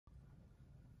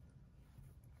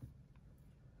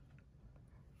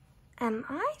Am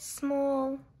I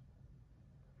Small?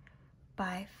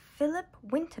 By Philip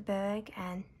Winterberg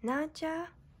and Nadja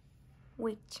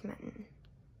Wichman.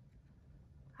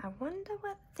 I wonder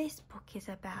what this book is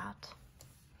about.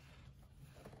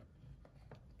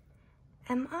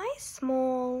 Am I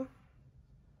small?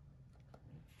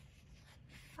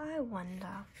 I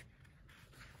wonder.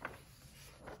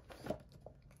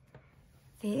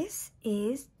 This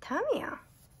is Tamia.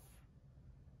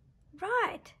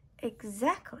 Right,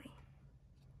 exactly.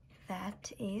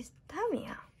 That is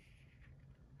Tamia.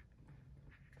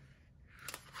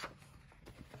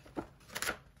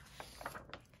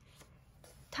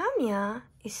 Tamia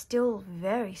is still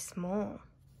very small.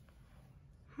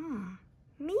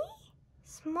 Me?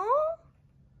 Small?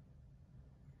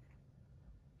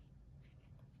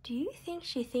 Do you think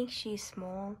she thinks she's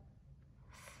small?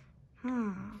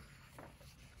 Am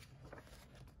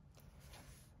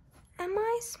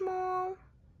I small?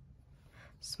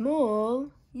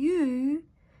 Small? You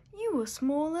are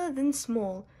smaller than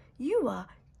small. You are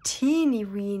teeny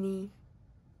weeny.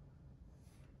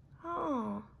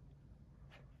 Oh,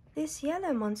 this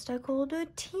yellow monster called her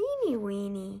teeny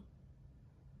weeny.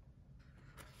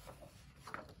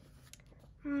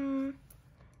 Am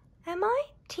I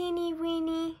teeny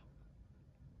weeny?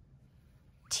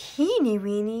 Teeny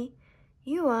weeny?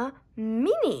 You are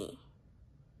mini.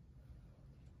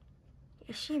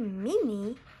 Is she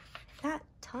mini? That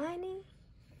tiny?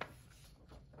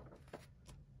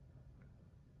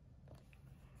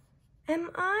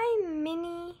 Am I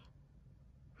mini?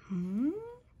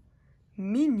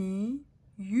 Mini?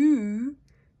 You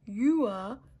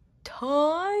are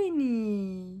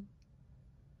tiny.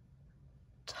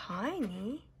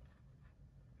 Tiny?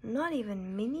 Not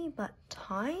even mini, but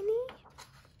tiny?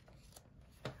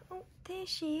 Oh, there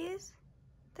she is.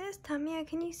 There's Tamia.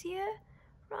 Can you see her?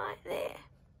 Right there.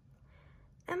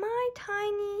 Am I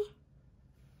tiny?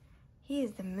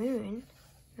 Here's the moon.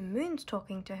 The moon's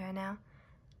talking to her now.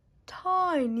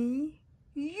 Tiny?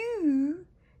 You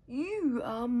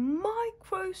are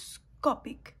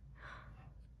microscopic.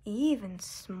 Even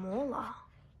smaller.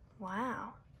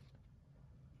 Wow.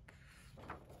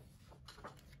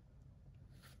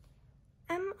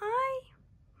 Am I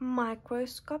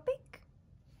microscopic?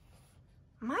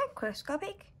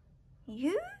 Microscopic?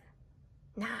 You?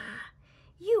 Nah,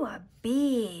 you are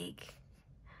big.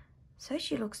 So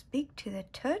she looks big to the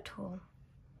turtle.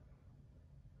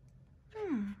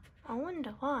 I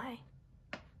wonder why.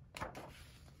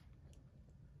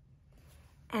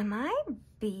 Am I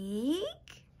big?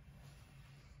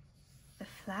 The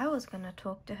flower's gonna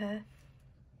talk to her.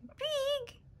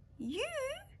 Big?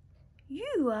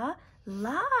 You are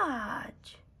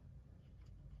large.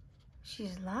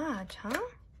 She's large, huh?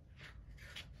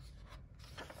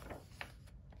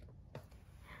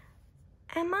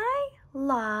 Am I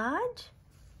large?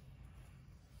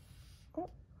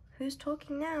 Oh, who's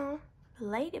talking now? The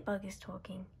ladybug is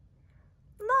talking.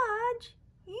 Large?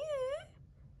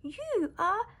 You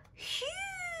are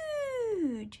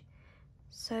huge.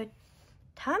 So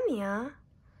Tamia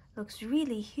looks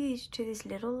really huge to this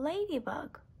little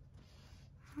ladybug.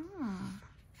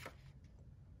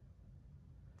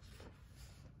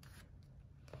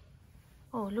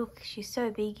 Oh, look, she's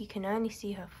so big you can only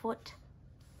see her foot.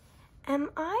 Am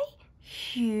I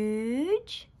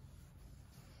huge?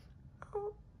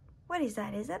 Oh, what is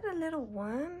that? Is that a little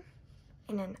worm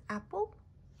in an apple?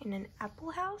 In an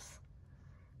apple house?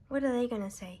 What are they going to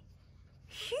say?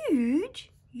 Huge?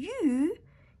 You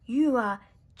are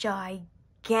gigantic.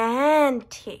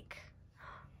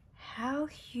 How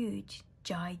huge?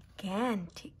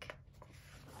 Gigantic.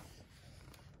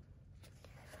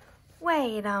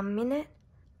 Wait a minute.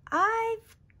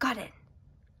 I've got it.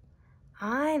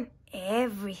 I'm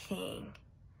everything.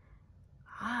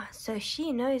 So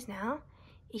she knows now.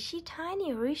 Is she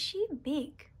tiny or is she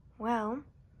big? Well,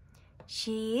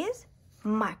 she is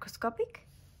microscopic,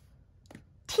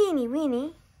 teeny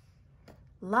weeny,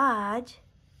 large,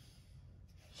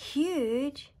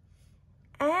 huge,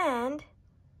 and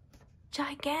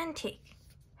gigantic.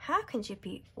 How can she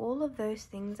be all of those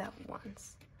things at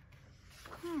once?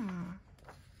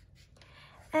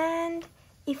 And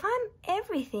if I'm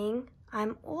everything,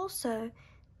 I'm also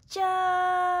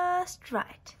just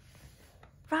right.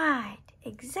 Right,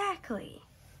 exactly.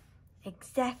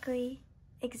 Exactly.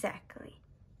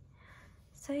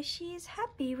 So she's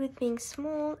happy with being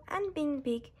small and being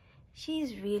big.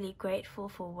 She's really grateful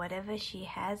for whatever she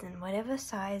has and whatever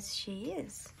size she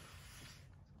is.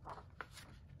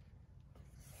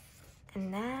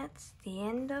 And that's the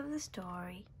end of the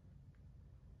story.